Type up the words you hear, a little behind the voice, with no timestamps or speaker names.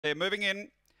They're moving in.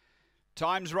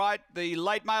 Time's right. The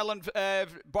late mail in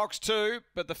box 2,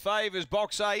 but the fave is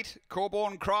box 8.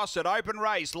 Corborn Cross at open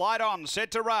race. Light on,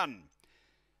 set to run.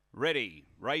 Ready.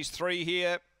 Race 3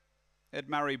 here at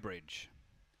Murray-Bridge.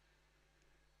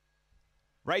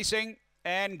 Racing.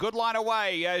 And good line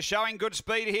away, showing good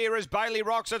speed here is Bailey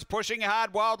Rocks. It's pushing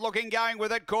hard, wild looking, going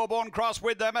with it. Corborn Cross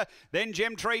with them. Then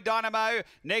Gemtree Dynamo.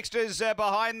 Next is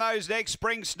behind those next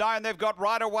Spring Snow. And they've got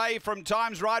right away from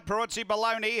Times Right, Peruzzi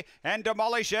Baloney and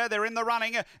Demolisher. They're in the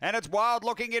running. And it's wild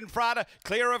looking in front.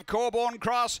 Clear of Corborn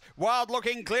Cross. Wild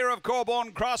looking clear of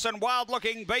Corborn Cross. And wild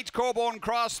looking beats Corborn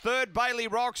Cross. Third Bailey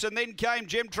Rocks. And then came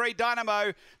Gemtree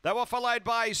Dynamo. They were followed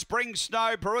by Spring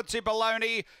Snow, Peruzzi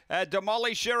Baloney,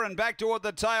 Demolisher, and back toward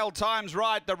the tail. Times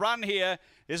Right. The run here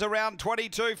is around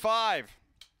 22.5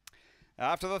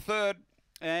 after the third,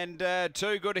 and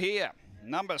too good here.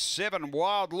 Number 7,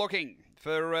 Wild Looking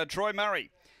for Troy Murray,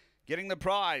 getting the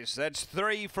prize. That's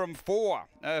 3 from 4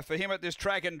 for him at this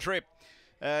track and trip.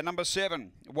 Number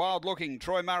 7, Wild Looking,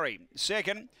 Troy Murray.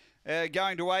 Second,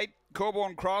 going to 8,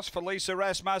 Corborn Cross for Lisa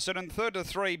Rasmussen, and third to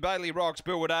 3, Bailey Rocks,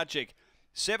 Bill Wodarczyk.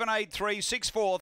 7, 8, 3, 6, 4.